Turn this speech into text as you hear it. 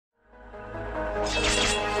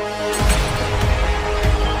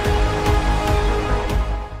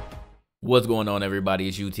What's going on, everybody?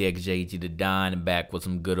 It's UTxJGTheDon back with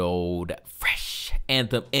some good old fresh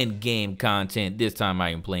Anthem in-game content. This time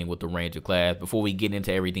I am playing with the Ranger class. Before we get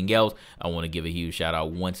into everything else, I want to give a huge shout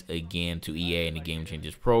out once again to EA and the Game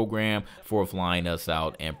Changers program for flying us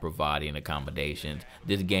out and providing accommodations.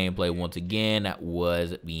 This gameplay once again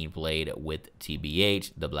was being played with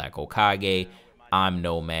TBH, the Black Hokage. I'm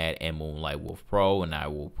Nomad and Moonlight Wolf Pro, and I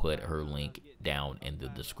will put her link down in the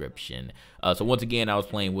description. So once again, I was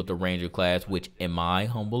playing with the Ranger class, which in my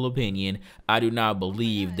humble opinion, I do not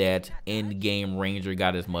believe that in-game Ranger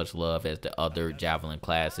got as much love as the other Javelin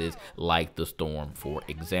classes, like the Storm, for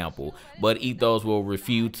example. But Ethos will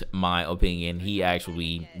refute my opinion. He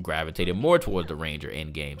actually gravitated more towards the Ranger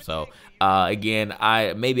in-game. So again,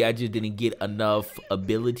 maybe I just didn't get enough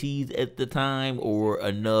abilities at the time or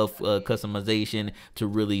enough customization to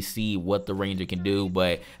really see what the Ranger can do.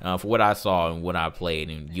 But for what I saw and what I played,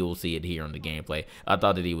 and you'll see it here on the gameplay, I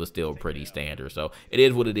thought that he was still pretty standard. So it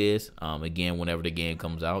is what it is. Again, whenever the game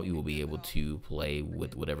comes out, you will be able to play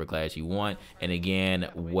with whatever class you want. And again,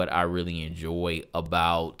 what I really enjoy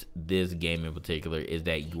about this game in particular is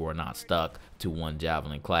that you are not stuck to one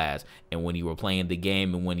Javelin class. And when you were playing the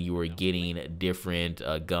game and when you were getting different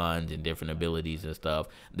guns and different abilities and stuff,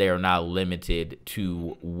 they are not limited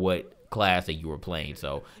to what class that you were playing.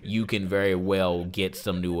 So you can very well get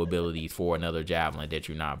some new abilities for another Javelin that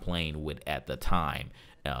you're not playing with at the time.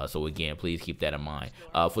 So again, please keep that in mind.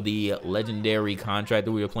 For the legendary contract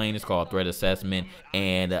that we were playing, it's called Threat Assessment.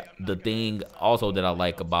 And the thing also that I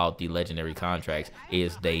like about the legendary contracts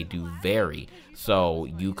is they do vary. So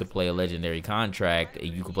you could play a legendary contract,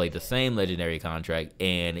 you could play the same legendary contract,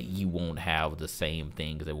 and you won't have the same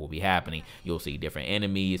things that will be happening. You'll see different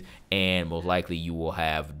enemies, and most likely you will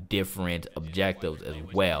have different objectives as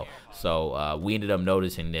well. So we ended up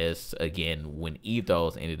noticing this again when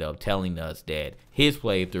Ethos ended up telling us that his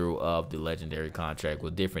playthrough of the legendary contract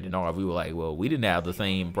was different than ours. We were like, well, we didn't have the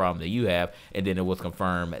same problem that you have. And then it was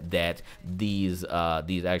confirmed that these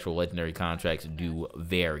actual legendary contracts do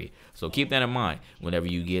vary. So keep that in mind whenever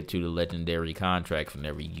you get to the legendary contracts,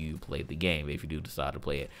 whenever you play the game, if you do decide to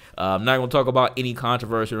play it. I'm not going to talk about any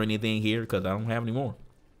controversy or anything here because I don't have any more.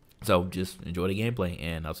 So just enjoy the gameplay,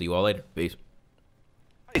 and I'll see you all later. Peace.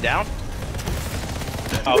 Are you down?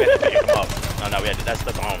 Oh, we had to pick him up. No, we had to, that's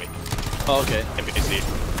the homie. Oh, okay. NPC.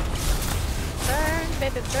 Burn,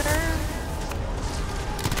 baby, burn.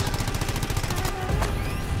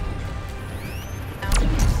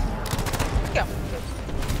 Go.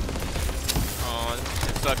 Oh,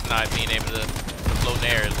 it sucks not being able to float in the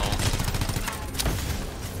air as long.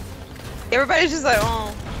 Everybody's just like,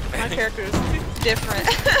 oh, my character's different.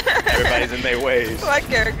 Everybody's in their ways. My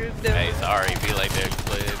character's different. Hey, sorry, be like that.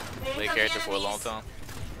 Play character for a long time.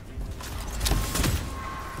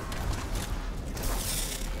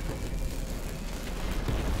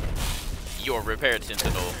 You are repaired,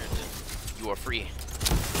 Sentinel. You are free.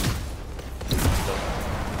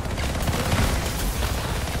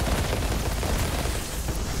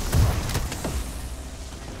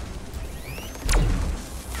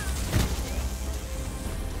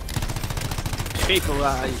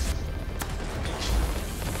 Vaporized.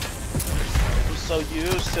 I'm so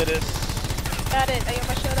used to this. Got it. I got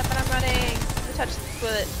my shield up and I'm running. Touch the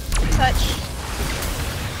bullet. Touch.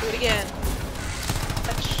 Do it again.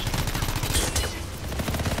 Touch.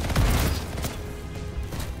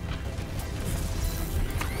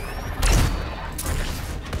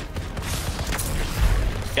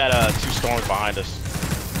 Got 2 storms behind us.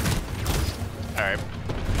 Alright.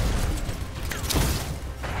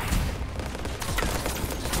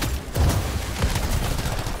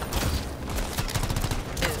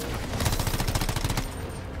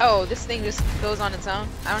 Oh, this thing just goes on its own.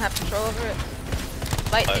 I don't have control over it.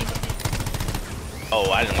 Lightning. Oh,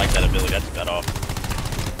 I didn't like that ability. That's cut off.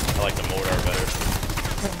 I like the mortar better.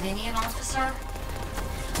 The minion officer?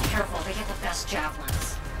 Careful, they get the best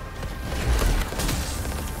javelins.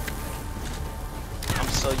 I'm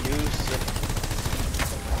so used to it.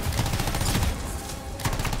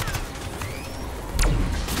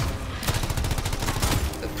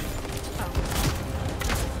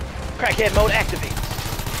 Crackhead mode activate.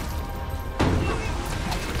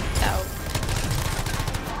 No.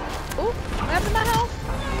 Ooh, what happened to my health?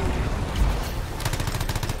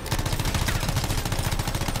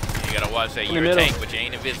 You gotta watch that. You're a tank, but you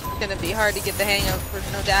ain't invisible. It's gonna be hard to get the hang of for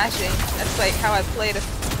no dashing. That's like how I played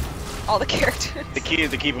all the characters. The key is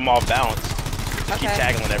to keep them off balance. Just keep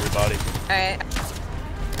tagging with everybody. Alright.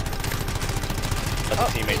 Let the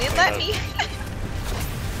teammates you didn't clean let up. me.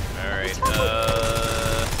 Alright,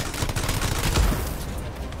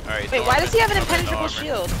 alright. Wait, why does he have an impenetrable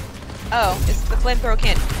shield? Oh, is the flamethrower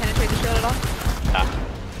can't penetrate the shield at all? Nah.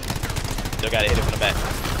 Still gotta hit it from the back.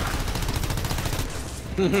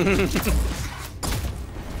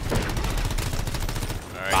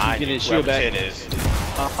 Alright. Fine. Get his shield back. Is. He's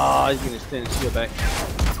gonna extend his shield back.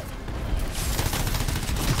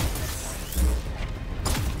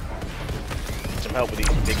 Some help with these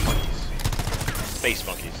big monkeys. Space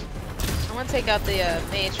monkeys. I want to take out the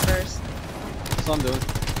mage first. That's what I'm doing.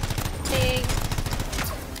 Ding.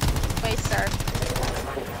 Wait, sir.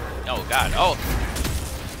 Oh god. Oh.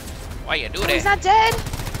 Why you do Oh, he's that? not dead.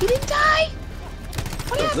 He didn't die.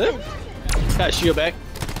 What That's happened? it. Got shield back.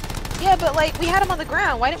 Yeah, but like we had him on the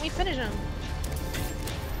ground. Why didn't we finish him?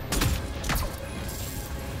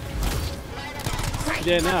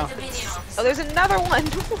 Yeah, now. Oh, there's another one.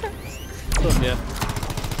 Yeah.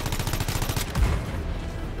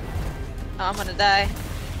 Oh, I'm gonna die.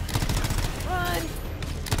 Run.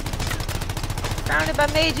 Surrounded by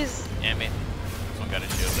mages. Damn it. This one got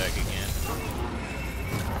his shield back again.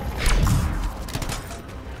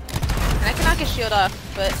 And I can knock his shield off,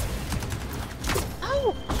 but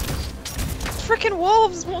oh, freaking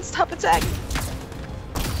wolves won't stop attacking.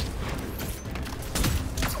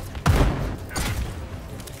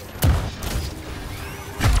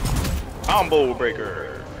 Combo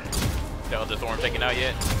breaker. That was the thorn taken out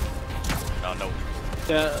yet? Oh no.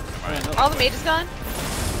 Yeah. All the mages gone?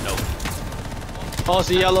 No. Oh, it's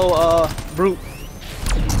the yellow brute.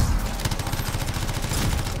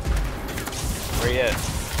 Where you at?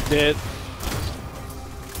 Dead.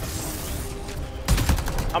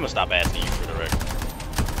 I'm gonna stop asking you for the record.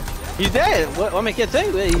 He's dead. What? I mean, I can't tell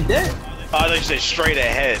you that he's dead. Oh, I thought you said straight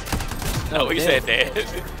ahead. No, he dead. said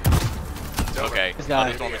that. Okay. This guy.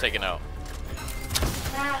 Oh, this one was taken out.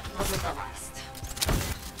 That wasn't the last.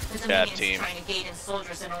 The Job, Dominion's team. trying to gate in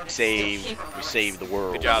soldiers in order to Save, steal paper we routes. saved the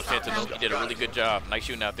world. Good job, Sentinel. You did a really good job. Nice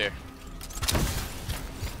shooting out there.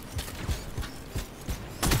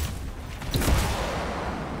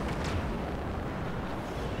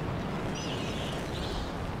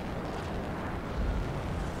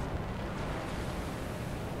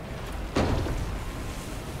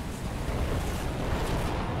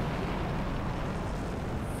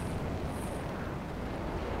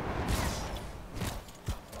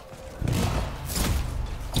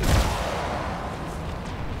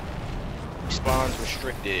 Spawns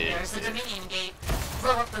restricted. There's the Dominion gate.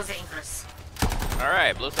 Blow up those anchors.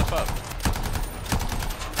 Alright, blow stuff up.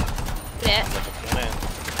 Yeah.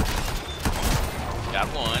 Got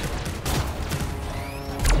one.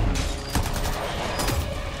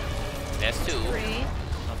 That's two. Three.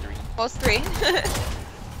 No, three. Oh, it's three.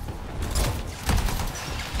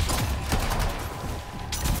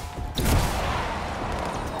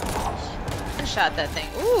 I shot that thing.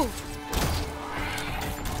 Ooh.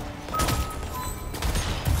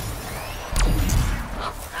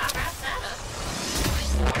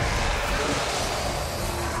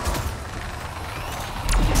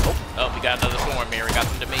 Oh, we got another storm here. We got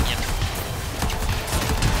some Dominion.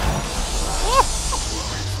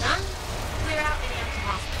 Done? Clear out any empty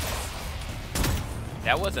hospitals.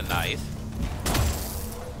 That wasn't nice.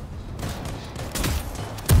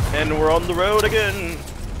 And we're on the road again.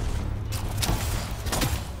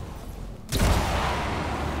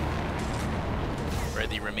 Where are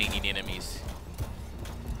the remaining enemies?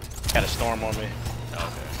 Got a storm on me.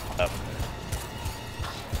 Okay. Up.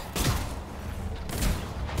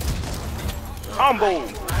 Combo!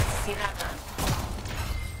 Let's see that done.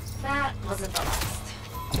 That wasn't the last.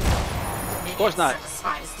 Of course not. Sent a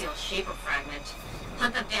spy to steal a shaper fragment.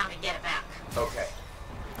 Hunt them down and get it back. Okay.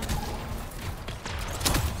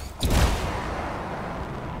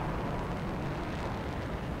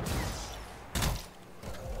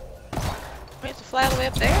 We have to fly all the way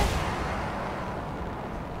up there?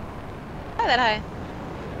 Not that high.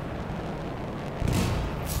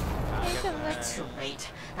 Too late.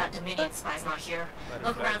 That Dominion spy's not here.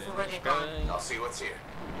 Look around for where they've gone. I'll see what's here.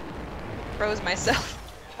 Froze myself.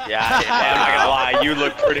 Yeah, I'm not gonna lie, you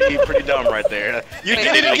look pretty dumb right there. You Wait,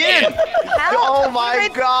 did it again! How? Oh my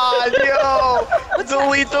god, yo!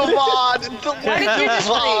 Delete the VOD! Why did you just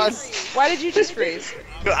VOD! freeze? Why did you just freeze?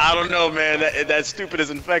 I don't know, man. That stupid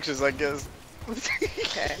is infectious, I guess.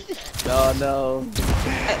 Okay. No.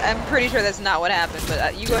 I'm pretty sure that's not what happened,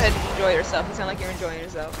 but you go ahead and enjoy yourself. You sound like you're enjoying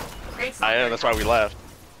yourself. Great I am, that's why we left.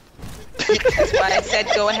 That's why I said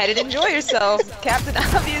go ahead and enjoy yourself, Captain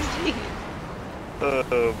Obvious G.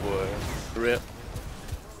 Oh boy. Rip.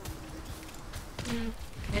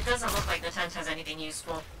 It doesn't look like the tent has anything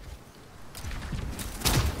useful.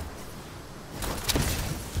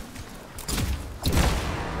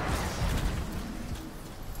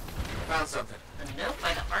 Found something. A note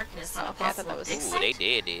by the darkness on a Okay, I thought possible that was- dig Ooh, site?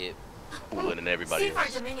 they did. Cooler than everybody See if our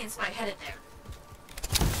else. Dominion spy headed there.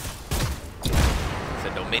 It's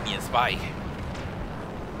a Dominion spy.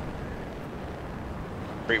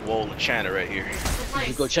 Great Wall of China right here. This is the place.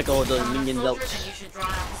 You go check all the Draw enough minions out. soldiers and you should draw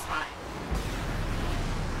out the spy.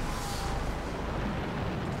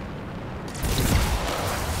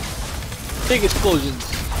 Big explosions.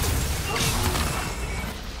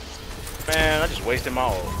 Man, I just wasted my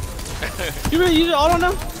ult. You really use it all on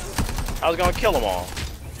them? I was gonna kill them all.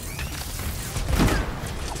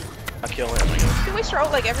 I kill him, I guess. You waste your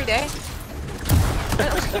ult like every day?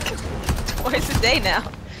 Twice a day now.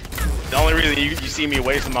 The only reason you see me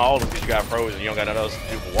wasting my ult is because you got frozen. You don't got nothing else to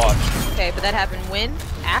do but watch. Okay, but that happened when?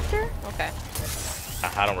 After? Okay.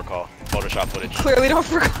 I don't recall. Photoshop footage. Clearly don't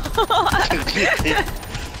forget.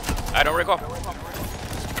 I don't recall.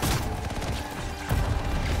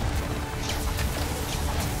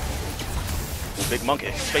 Big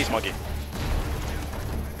monkey. Space monkey.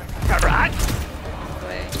 Wait.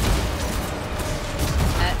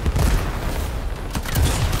 That.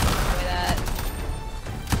 Wait, that.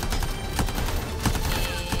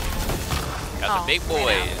 Got Oh, the big right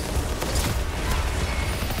boys.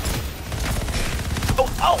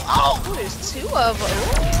 Ooh, there's two of them.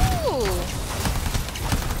 Ooh.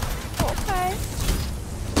 Okay.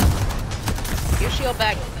 Your shield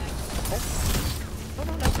back. Oh,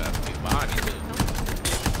 no, no. That's big behind me too.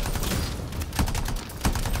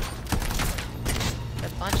 A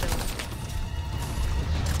bunch of them.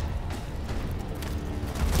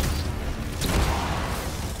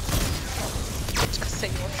 Just say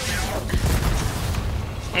more.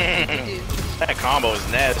 Dude. That combo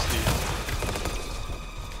is nasty.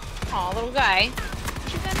 Aw, little guy.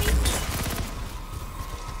 Shoot at me.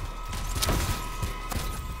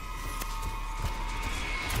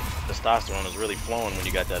 Testosterone is really flowing when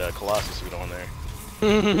you got that Colossus suit on there.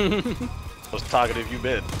 Most talkative you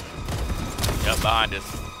been. Yep, behind us.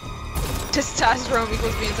 Testosterone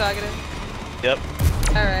equals being talkative. Yep.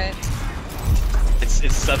 Alright.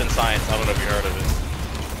 It's Southern science. I don't know if you heard of it.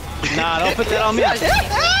 Nah, don't put that on me. That's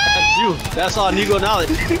you. That's all Negro knowledge.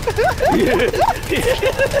 That's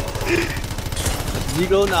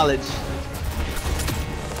Negro knowledge.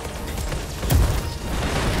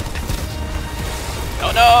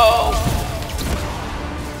 Oh no!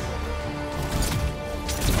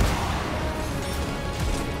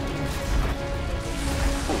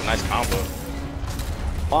 Ooh, nice combo.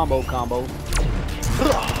 Combo.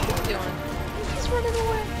 What are you doing? He's running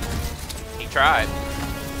away. He tried.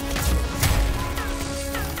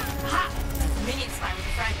 Ha! Dominion spy with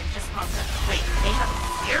the fragment just popped up. Wait, they have a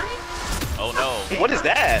theory? Oh no. What is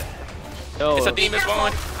that? Yo, It's a demon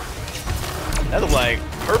spawn. That looks like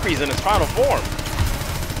herpes in its final form.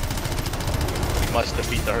 We must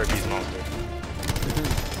defeat the herpes monster.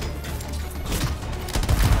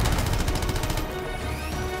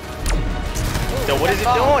 Yo, what is it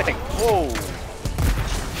doing? Whoa.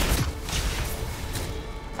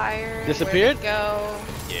 Fire. Disappeared? Where'd it go.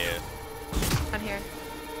 Yeah. On here.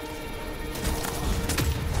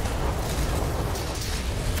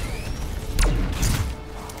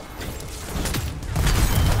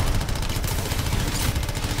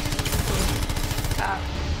 Stop.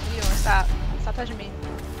 What are you doing? Stop. Stop touching me.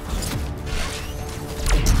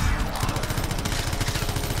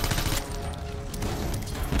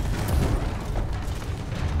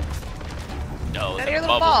 No, Out it's of your a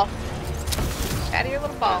little bubble. ball. Out of your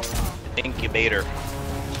little ball. Incubator.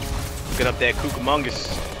 Get up that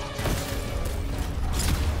Cucamongus.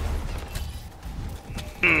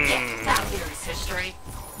 Yeah, that theory's history.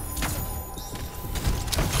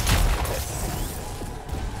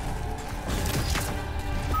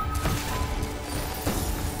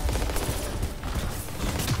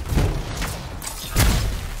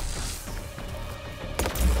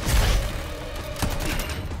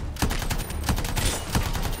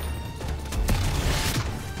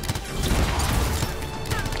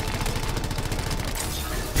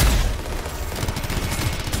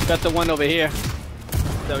 got the one over here.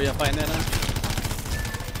 Is that where you're fighting that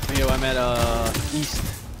now? Here I'm at east.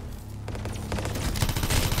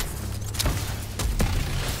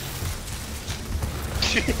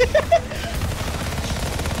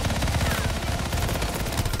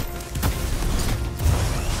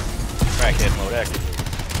 Crackhead mode active.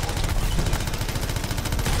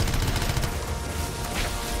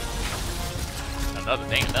 Another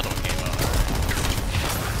thing, another one came up.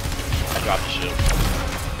 I dropped the shield.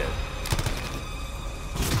 Okay.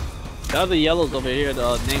 The other yellow's over here,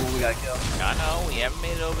 the name when we got killed. I know, we haven't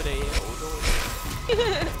made it over there yet. We'll do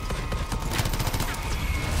it.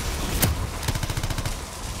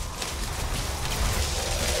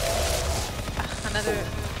 another.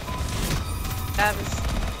 Travis.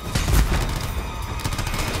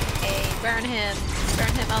 Hey, burn him.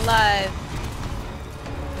 Burn him alive.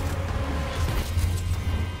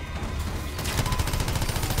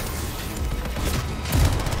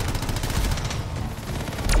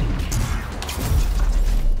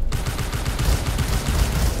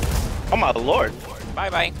 Oh my lord. Bye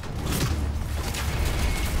bye.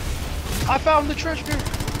 I found the treasure.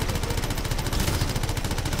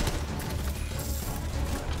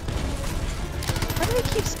 Why do they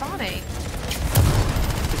keep spawning?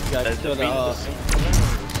 You gotta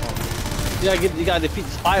defeat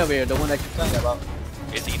the spy over here, the one that you're talking about.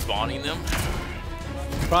 Is he spawning them?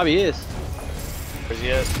 Probably is. Where's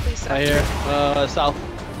he at? Please stop. Right here, south.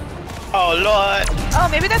 Oh lord. Oh,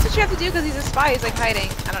 maybe that's what you have to do because he's a spy. He's like hiding.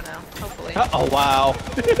 I don't know. Hopefully. Oh wow.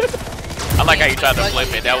 I like how you tried to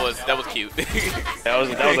flip it. That was cute. That was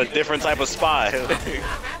a different type of spy.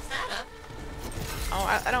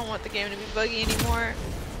 Oh, I don't want the game to be buggy anymore.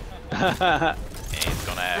 And it's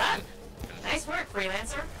gonna happen. Nice work,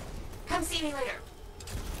 freelancer. Come see me later.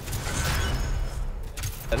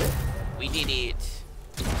 We did it.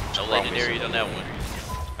 No legendaries on that one.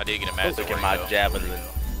 I did get a master. Look at my javelin.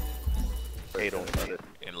 Hate on it.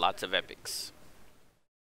 And lots of epics.